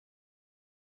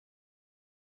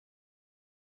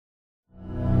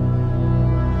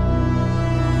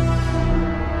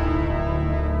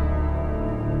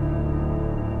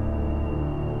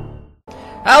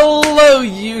Hello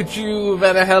YouTube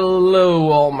and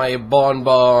hello all my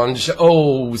bonbons.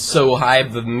 Oh, so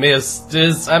I've missed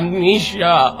this Amnesia.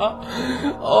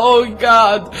 Oh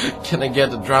god, can I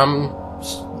get a drum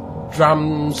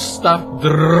stuff?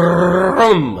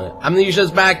 Drum.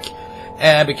 Amnesia's back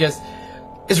because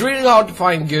it's really hard to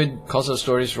find good concept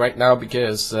stories right now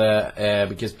because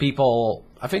people.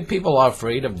 I think people are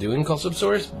afraid of doing concept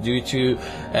stories due to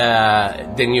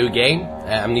the new game,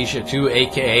 Amnesia 2,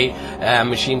 aka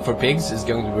Machine for Pigs, is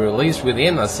going to be released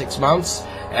within 6 months,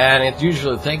 and it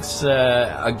usually takes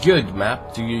a good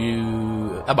map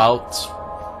to about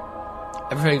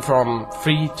everything from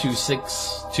 3 to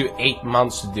 6 to 8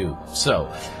 months to do. So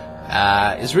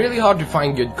it's really hard to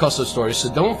find good concept stories, so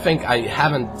don't think I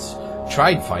haven't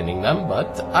tried finding them,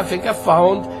 but I think I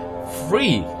found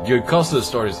 3 good concept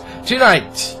stories.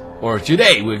 Tonight, or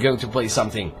today, we're going to play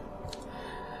something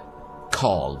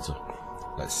called,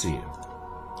 let's see,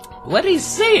 what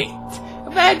is it?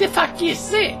 Where the fuck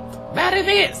is it? Where it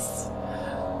is?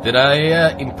 Did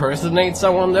I impersonate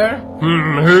someone there?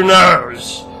 Who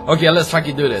knows? Okay, let's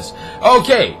fucking do this.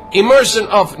 Okay, Immersion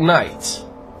of Night.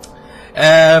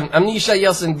 Amnesia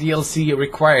yes and DLC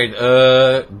required.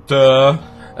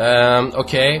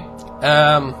 Okay.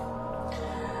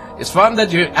 It's fun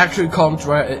that you actually can't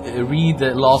read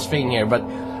the last thing here, but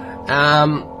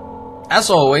as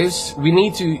always, we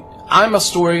need to. I'm a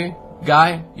story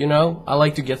guy, you know. I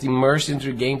like to get immersed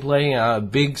into the gameplay,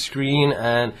 big screen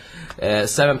and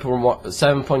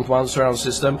 7.1 surround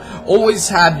system. Always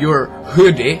have your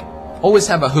hoodie. Always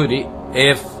have a hoodie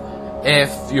if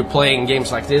you're playing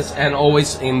games like this, and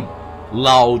always in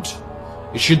loud.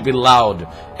 It should be loud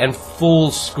and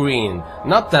full screen,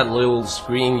 not that little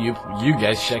screen you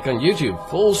guys check on YouTube.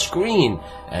 Full screen,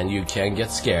 and you can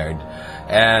get scared.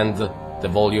 And the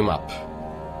volume up.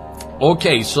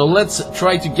 Okay, so let's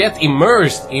try to get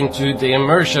immersed into the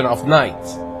Immersion of Night.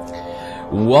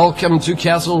 Welcome to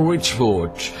Castle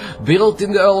Richport, built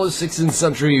in the early 16th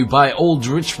century by old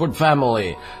Richport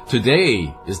family.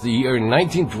 Today is the year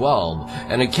 1912,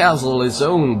 and the castle is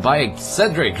owned by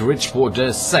Cedric Richport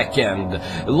II,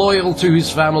 loyal to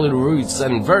his family roots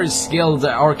and very skilled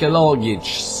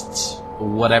archaeologist,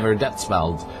 whatever that's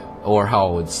spelled, or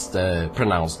how it's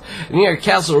pronounced. Near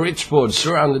Castle Richport,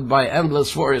 surrounded by endless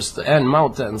forest and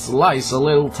mountains, lies a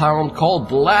little town called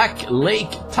Black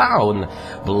Lake Town.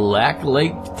 Black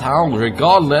Lake Town,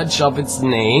 regardless of its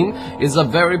name, is a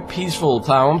very peaceful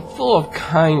town full of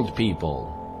kind people.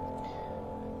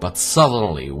 But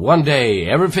suddenly, one day,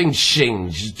 everything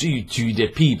changed due to the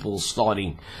people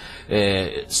starting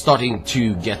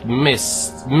to get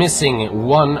missing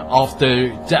one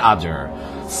after the other.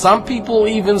 Some people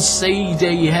even say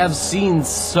they have seen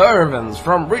servants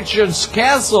from Richard's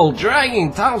castle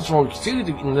dragging townsfolk to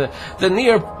the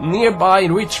nearby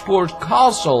Richport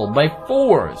castle by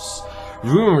force.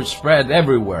 Rumors spread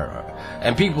everywhere,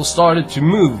 and people started to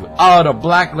move out of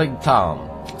Black Lake Town.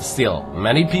 Still,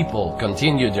 many people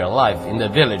continued their life in the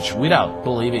village without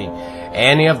believing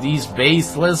any of these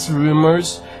baseless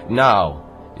rumors. Now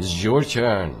is your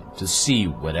turn to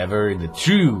see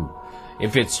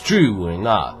if it's true or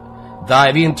not.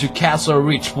 Dive into Castle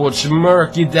Richport's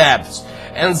murky depths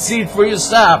and see it for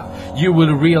yourself. You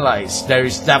will realize there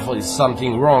is definitely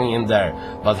something wrong in there.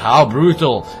 But how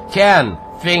brutal can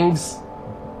things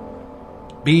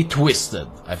be twisted,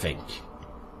 I think.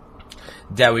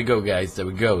 There we go, guys, there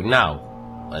we go. Now,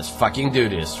 let's fucking do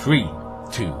this. 3,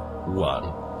 2,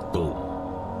 1, boom.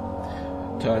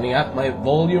 Turning up my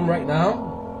volume right now.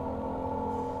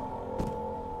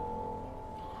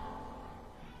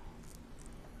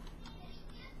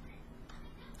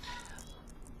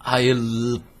 I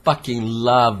fucking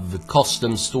love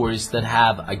custom stories that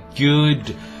have a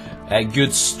good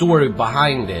story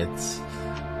behind it.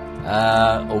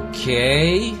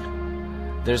 Okay.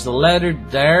 There's a letter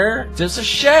there. There's a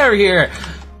share here.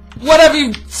 What have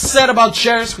you said about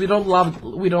shares? We don't love.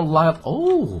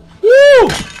 Oh, woo!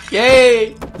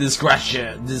 Yay!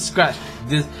 Distraction.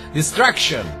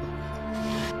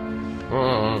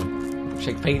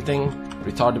 Shake painting.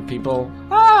 Retarded people.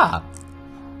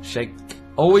 Shake.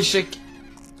 Always shake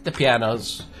the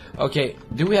pianos. Okay,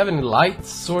 do we have any light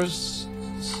source?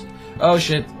 Oh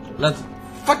shit, let's...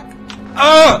 Fuck!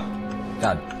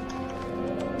 God.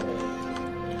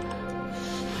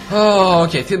 Oh,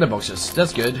 okay, tinder boxes,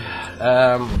 that's good.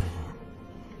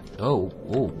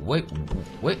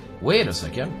 Wait a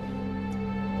second.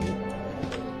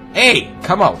 Hey,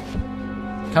 come on.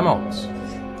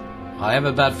 I have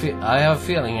a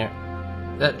feeling here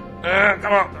that...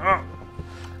 come on.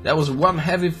 That was one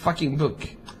heavy fucking book.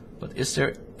 But is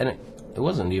there any... It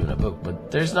wasn't even a book,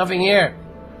 but there's nothing here.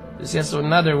 This is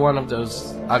another one of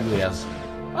those ugly ass.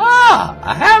 Ah,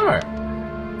 a hammer!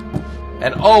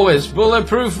 And always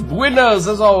bulletproof windows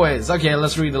as always. Okay,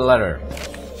 let's read the letter.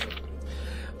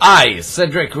 I,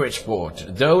 Cedric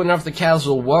Richport, the owner of the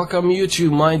castle, welcome you to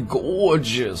my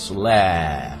gorgeous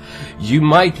lair. You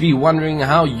might be wondering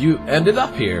how you ended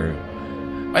up here.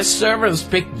 My servants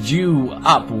picked you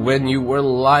up when you were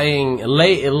lying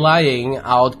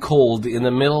out cold in the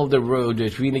middle of the road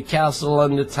between the castle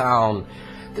and the town.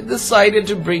 They decided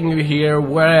to bring you here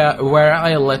where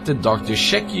I let the doctor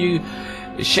check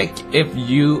if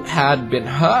you had been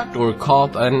hurt or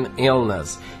caught an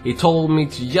illness. He told me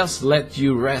to just let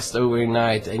you rest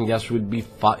overnight and just would be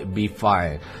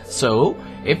fine. So,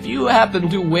 if you happen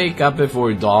to wake up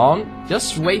before dawn,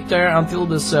 just wait there until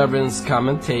the servants come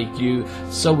and take you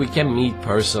so we can meet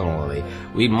personally.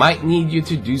 We might need you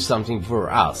to do something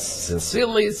for us.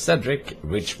 Sincerely, Cedric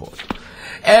Richport.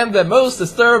 And the most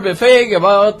disturbing thing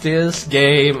about this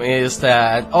game is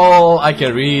that all I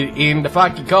can read in the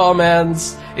fucking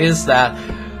comments is that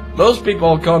most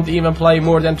people can't even play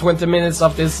more than 20 minutes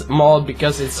of this mod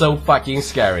because it's so fucking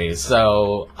scary.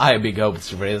 So, I have big hopes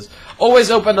for this.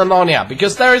 Always open the Narnia,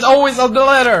 because there is always a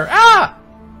letter! Ah!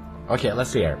 Okay,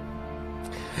 let's see here.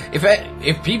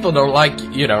 If people don't like,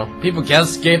 you know, people can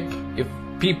skip.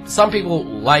 Some people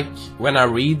like when I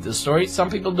read the story, some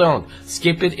people don't.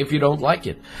 Skip it if you don't like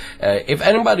it. If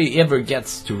anybody ever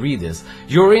gets to read this,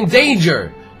 you're in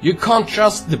danger! You can't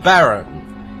trust the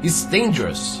Baron. He's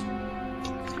dangerous.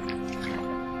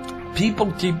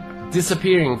 People keep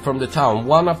disappearing from the town,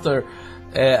 one after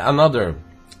another.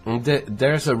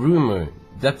 There's a rumor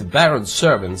that the Baron's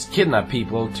servants kidnap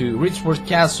people to Richport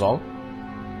Castle.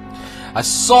 I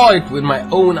saw it with my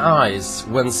own eyes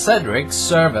when Cedric's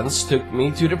servants took me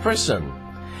to the prison.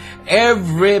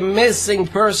 Every missing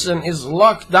person is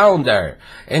locked down there,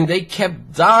 and they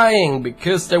kept dying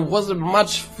because there wasn't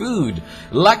much food.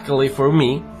 Luckily for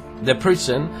me, the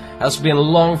prison has been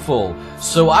long full,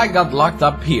 so I got locked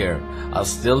up here. I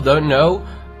still don't know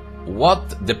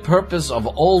what the purpose of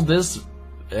all this,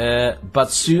 but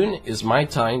soon is my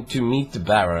time to meet the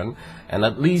Baron, and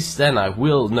at least then I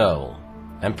will know.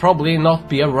 And probably not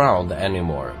be around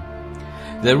anymore.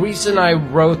 The reason I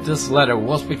wrote this letter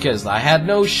was because I had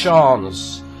no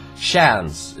chance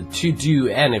to do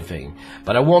anything,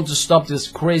 but I want to stop this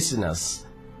craziness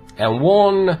and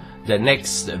warn the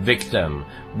next victim,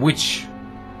 which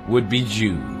would be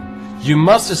you. You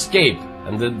must escape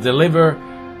and deliver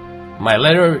my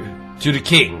letter to the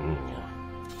king.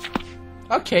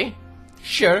 Okay,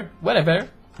 sure, whatever.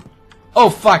 Oh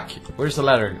fuck, where's the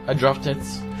letter? I dropped it.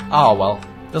 Oh well.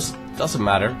 Doesn't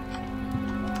matter.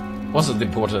 Wasn't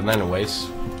important anyways.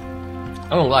 I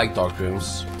don't like dark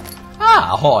rooms.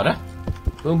 Ah, I har det.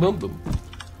 Boom, boom, boom.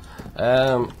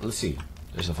 Let's see.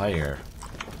 There's a fire.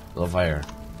 Little fire.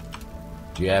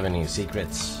 Do you have any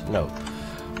secrets? No.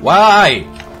 Why?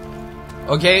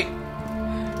 Okay.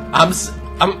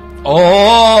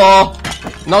 Oh!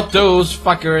 Not those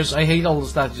fuckers. I hate all the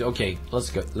statues. Okay, let's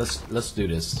go. Let's do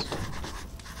this.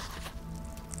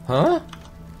 Huh?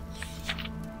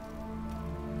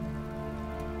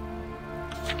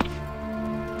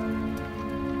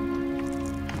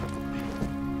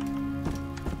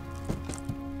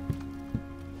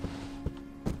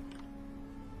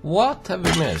 What have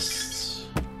we missed?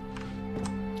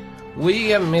 We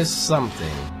have missed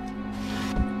something.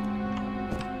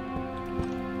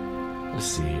 Let's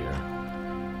see here.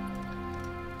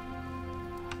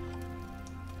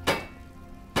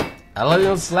 A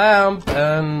little lamp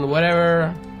and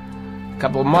whatever.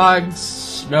 Couple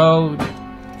mugs. No.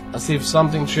 Let's see if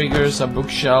something triggers a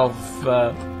bookshelf.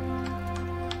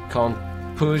 Can't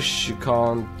push. You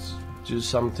can't do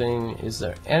something. Is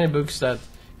there any books that,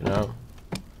 you know?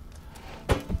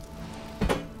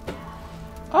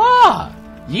 Ah!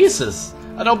 Jesus!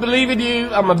 I don't believe in you!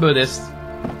 I'm a Buddhist.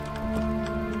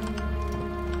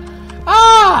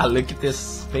 Ah! Look at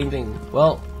this painting.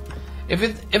 Well, if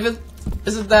it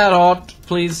isn't that hard,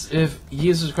 please, if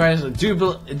Jesus Christ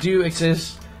do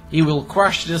exist, he will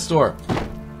crush this door.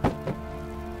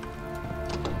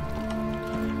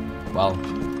 Well,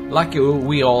 lucky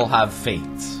we all have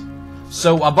faith.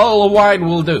 So a bottle of wine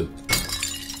will do.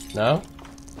 No?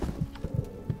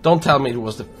 Don't tell me it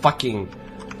was the fucking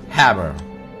hammer.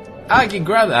 I can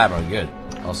grab the hammer, good.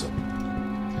 Also.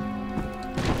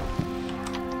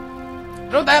 I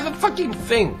don't have a fucking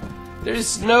thing. There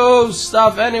is no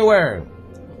stuff anywhere.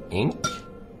 Ink?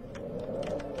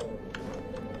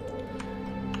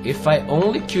 If I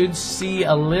only could see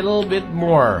a little bit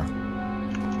more.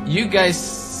 You guys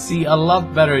see a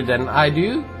lot better than I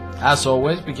do, as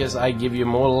always, because I give you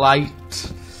more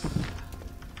light.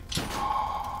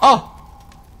 Oh!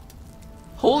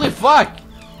 Holy fuck!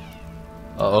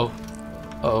 Uh-oh.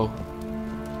 Uh-oh.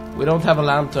 We don't have a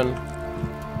lantern.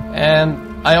 And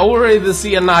I already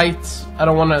see a knight. I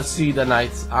don't want to see the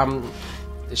knight. I'm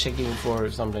checking for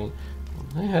something.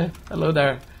 Hello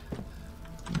there.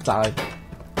 Die.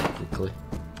 Quickly.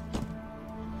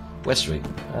 West Street.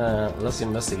 Let's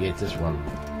investigate this one.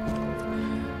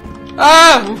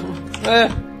 Ah!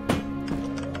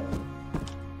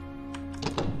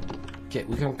 Okay,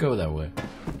 we can't go that way.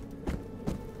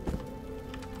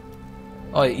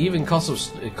 Oh, even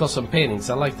custom paintings.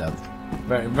 I like that.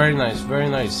 Very, very nice. Very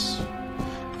nice.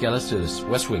 Okay, let's do this.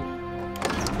 West Wing.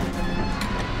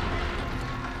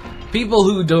 People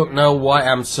who don't know why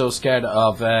I'm so scared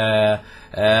of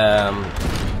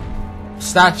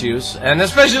statues, and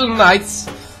especially knights,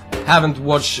 haven't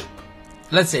watched,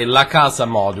 let's say, La Casa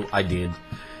mod. I did.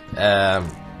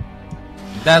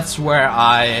 That's where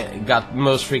I got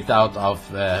most freaked out of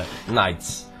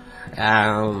knights.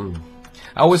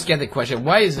 I always get the question,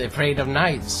 why is he afraid of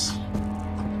knights?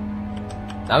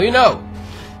 Now you know.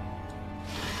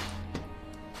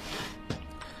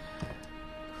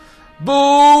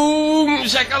 Boom!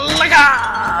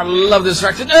 Shakalaka! Love this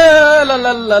reaction. La la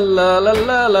la la la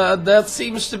la la. That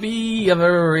seems to be a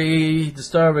very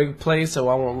disturbing place, so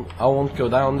I won't go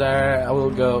down there. I will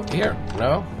go here.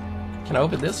 No? Can I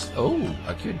open this? Oh,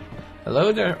 I could.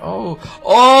 Hello there. Oh,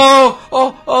 oh,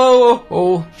 oh, oh,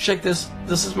 oh! Check this.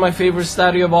 This is my favorite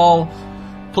statue of all.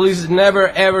 Please never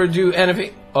ever do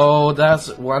anything. Oh, that's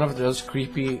one of those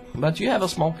creepy. But you have a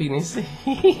small penis.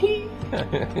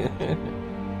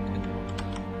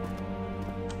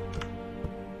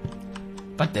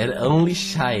 But they're only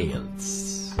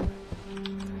childs.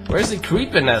 Where's the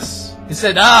creepiness? He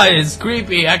said, it's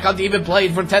creepy. I can't even play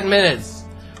it for 10 minutes.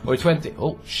 Or 20.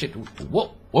 Oh, shit.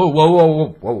 Whoa. Whoa, whoa, whoa,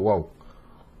 whoa, whoa, whoa.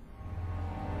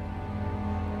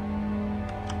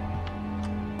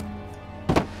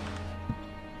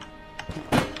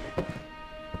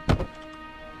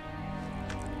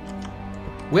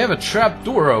 We have a trap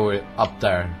door up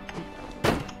there.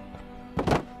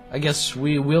 I guess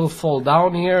we will fall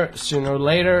down here sooner or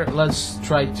later. Let's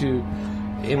try to,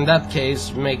 in that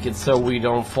case, make it so we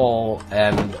don't fall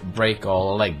and break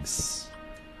our legs.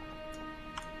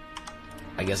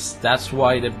 I guess that's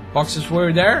why the boxes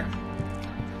were there.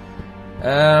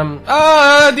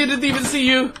 I didn't even see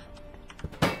you.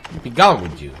 Be gone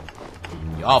with you,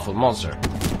 you awful monster.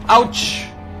 Ouch!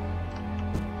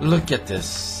 Look at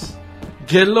this.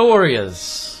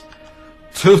 Glorious.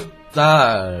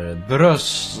 Tuttar,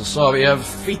 bröst, och så har vi en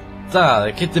fitta.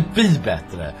 Det kan inte bli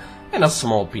bättre än en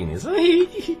small penis.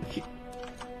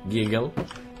 Giggle.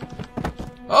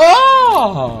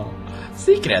 Oh!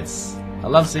 Secrets. I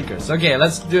love secrets. Okay,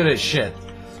 let's do this shit.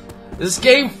 This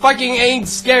game fucking ain't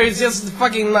scary. It's just the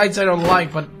fucking knights I don't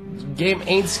like, but the game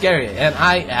ain't scary. And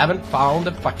I haven't found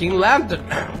the fucking lantern.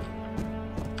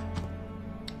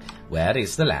 Where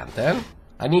is the lantern?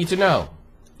 I need to know.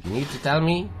 You need to tell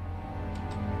me.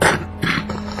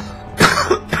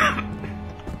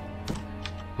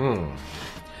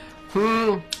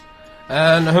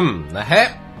 And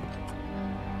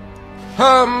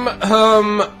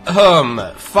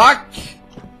fuck.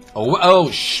 Oh,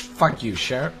 fuck you,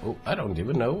 Cher. Oh, I don't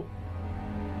even know.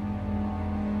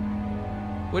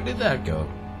 Where did that go?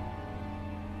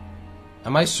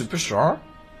 Am I super strong?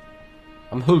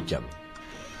 I'm Hulken.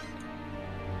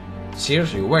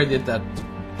 Seriously, where did that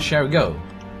Cher go?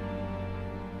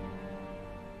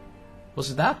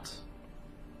 Was it that?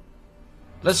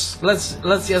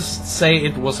 Let's just say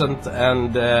it wasn't,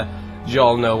 and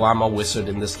y'all know I'm a wizard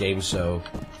in this game, so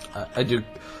I do.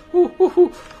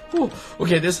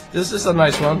 Okay, this is a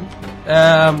nice one.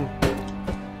 And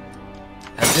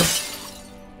this.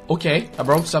 Okay, I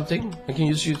broke something. I can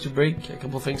use you to break a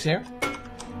couple things here.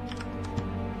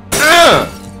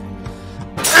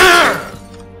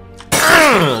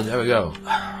 There we go.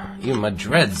 Even my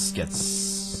dreads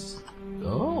gets.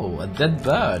 Oh, a dead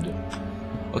bird.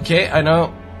 Okay, I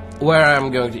know where I'm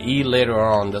going to eat later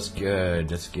on. That's good.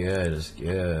 That's good. That's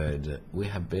good. We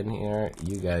have been here.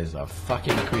 You guys are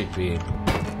fucking creepy.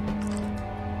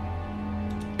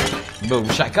 Boom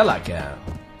shakalaka.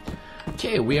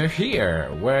 Okay, we are here.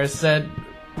 Where I said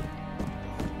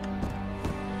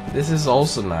this is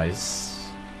also nice.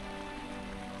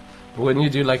 But when you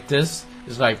do like this,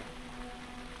 it's like,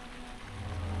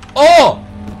 oh,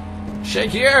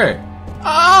 shake here.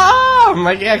 Ah,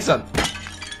 my accent.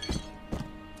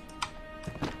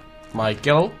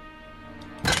 Michael.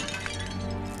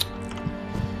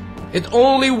 It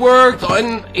only worked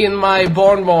in my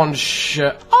bonbon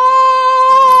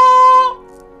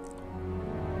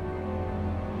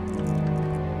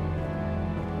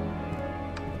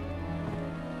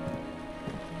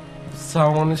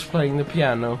Someone is playing the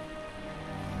piano.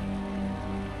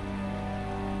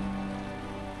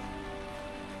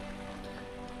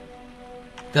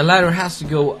 The ladder has to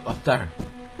go up there.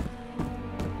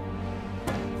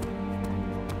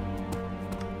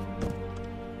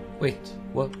 Wait,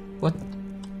 what? What?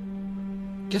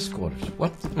 Guest quarters.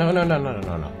 What? No. No.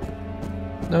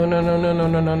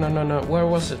 Where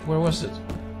was it? Where was it?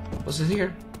 Was it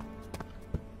here?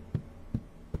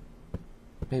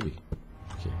 Maybe.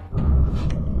 Okay.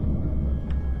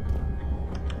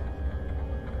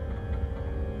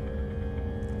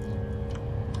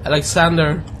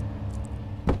 Alexander,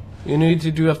 you need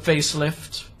to do a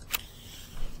facelift.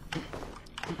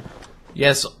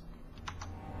 Yes,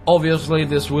 obviously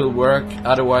this will work,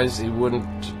 otherwise it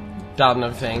wouldn't done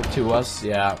anything to us.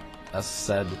 Yeah, as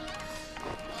said.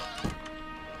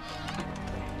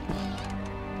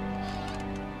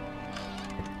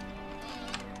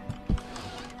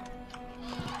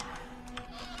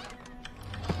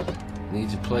 Need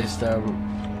to place them,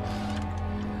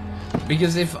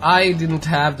 because if I didn't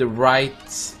have the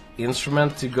right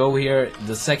instrument to go here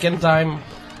the second time,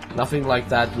 nothing like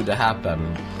that would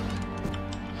happen.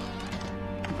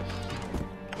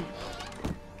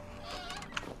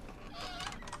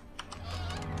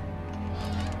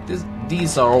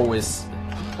 These are always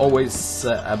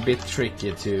a bit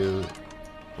tricky to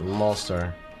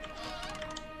master.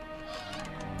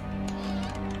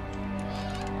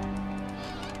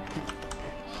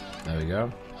 There we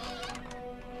go.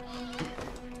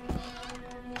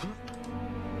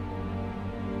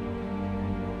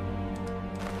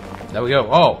 There we go.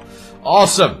 Oh,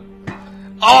 awesome!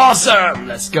 Awesome!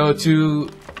 Let's go to...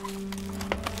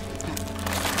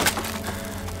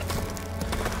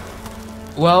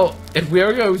 Well, if we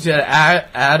are going to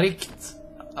attic,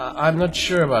 I'm not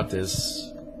sure about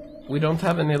this. We don't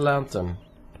have any lantern.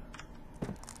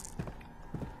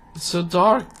 It's so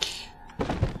dark.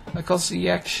 I can't see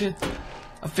jack shit.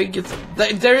 I think it's...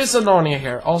 There is an Narnia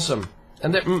here. Awesome.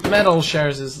 And the metal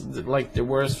shares is like the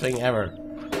worst thing ever.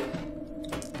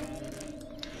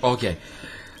 Okay.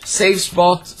 Safe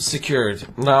spot secured.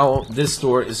 Now this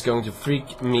door is going to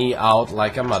freak me out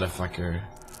like a motherfucker.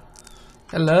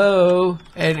 Hello?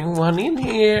 Anyone in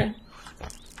here?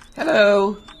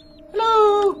 Hello?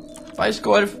 Hello?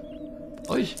 Bajskorv?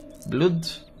 Oj, blood.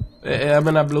 Jag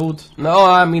menar blod. No,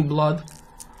 I mean blood.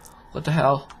 What the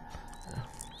hell?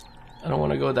 I don't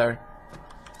want to go there.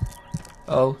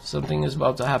 Oh, something is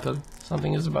about to happen.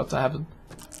 Something is about to happen.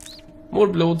 More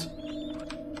blood.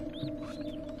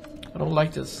 I don't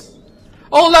like this.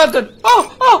 Oh, lantern!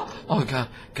 Oh, oh! Oh, God,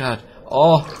 God.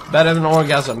 Oh, better than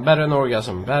orgasm, better than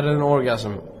orgasm, better than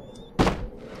orgasm.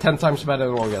 10 times better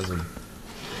than orgasm.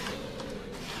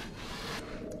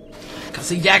 Can't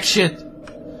see jack shit!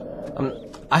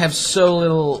 I have so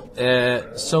little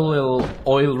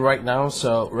oil right now,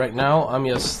 so right now I'm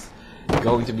just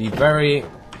going to be very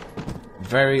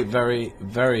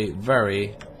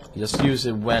just use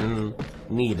it when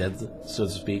needed, so to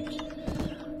speak.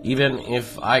 Even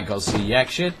if I can see jack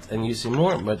shit and use it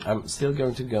more, but I'm still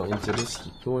going to go into this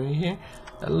door here.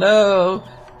 Hello?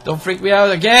 Don't freak me out,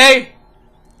 okay?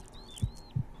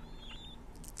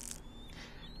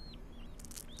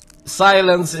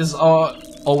 Silence is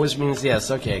always means yes.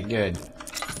 Okay, good.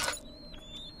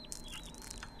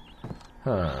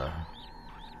 Huh.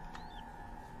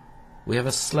 We have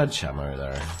a sledgehammer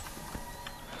there.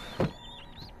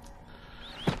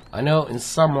 I know in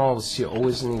some malls you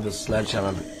always need a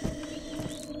sledgehammer.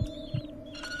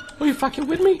 Are you fucking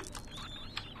with me?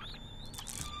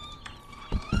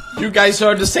 You guys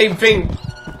heard the same thing.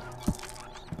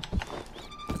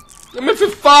 Men för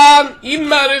fan! In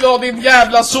med dig då, din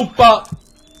jävla sopa!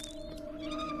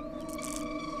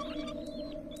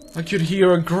 I could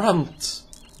hear a grunt.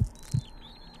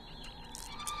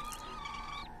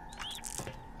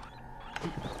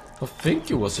 I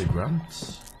think it was a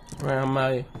grunt. Where am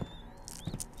I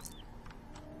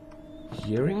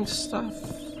hearing stuff?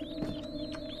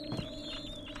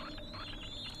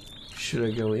 Should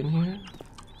I go in here?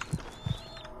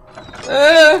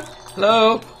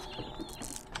 Hello?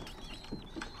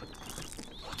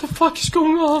 What the fuck is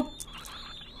going on?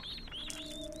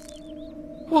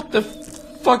 What the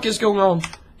fuck is going on?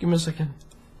 Give me a second.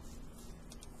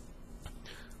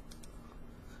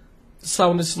 The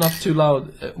sound is not too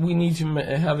loud. We need to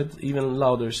have it even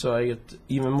louder so I get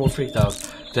even more freaked out.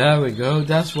 There we go.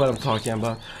 That's what I'm talking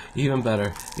about. Even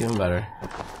better. Even better.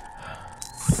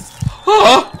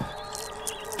 Ah!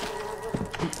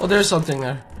 Oh, there's something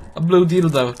there. A blue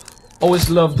dildo. Always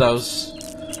love those.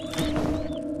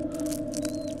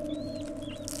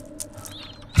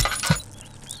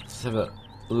 Let's have a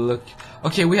look.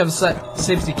 Okay, we have a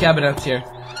safety cabinet here.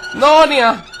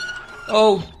 Narnia!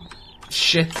 Oh,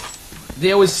 shit.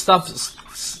 They always stuff...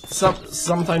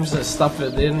 sometimes they stuff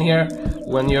it in here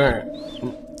when you're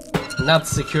not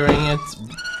securing it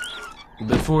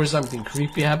before something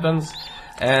creepy happens.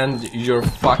 And you're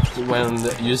fucked when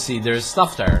you see there's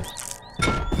stuff there.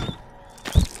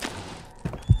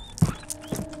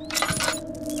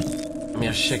 I'm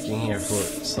just checking here for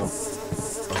some...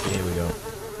 Okay, here we go.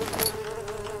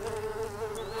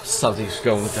 Something's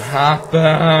going to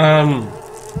happen!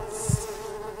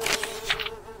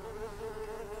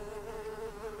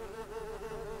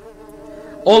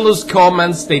 All those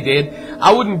comments they did,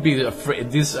 I wouldn't be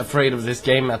this afraid of this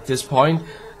game at this point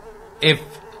if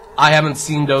I haven't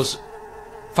seen those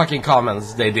fucking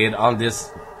comments they did on this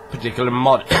particular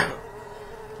mod.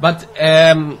 But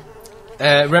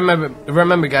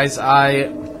remember guys,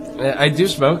 I do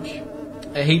smoke.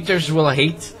 Haters will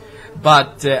hate,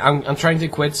 but I'm trying to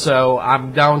quit, so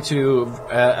I'm down to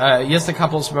just a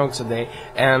couple smokes a day,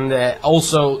 and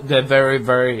also the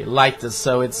very lightest,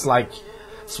 so it's like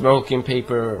smoking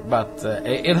paper, but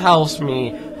it helps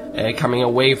me coming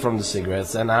away from the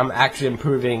cigarettes, and I'm actually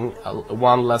improving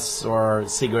one less or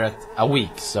cigarette a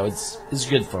week, so it's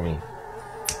good for me.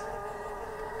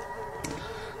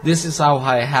 This is how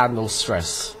I handle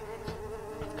stress.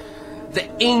 The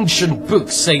ancient book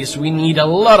says we need a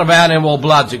lot of animal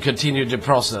blood to continue the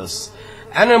process.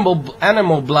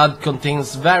 Animal blood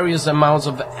contains various amounts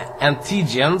of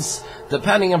antigens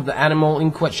depending on the animal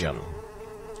in question.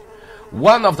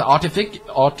 One of the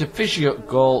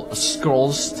artificial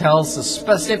scrolls tells the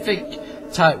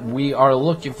specific type we are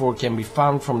looking for can be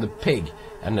found from the pig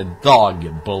and the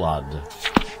dog blood.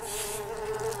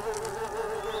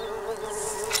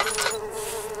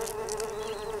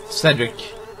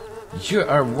 Cedric, you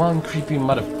are one creepy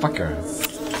motherfucker.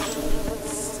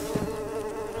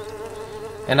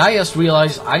 And I just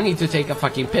realized I need to take a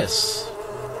fucking piss.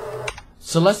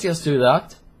 So let's just do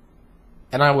that.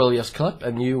 And I will just clip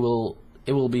and it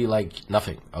will be like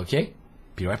nothing, okay?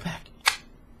 Be right back.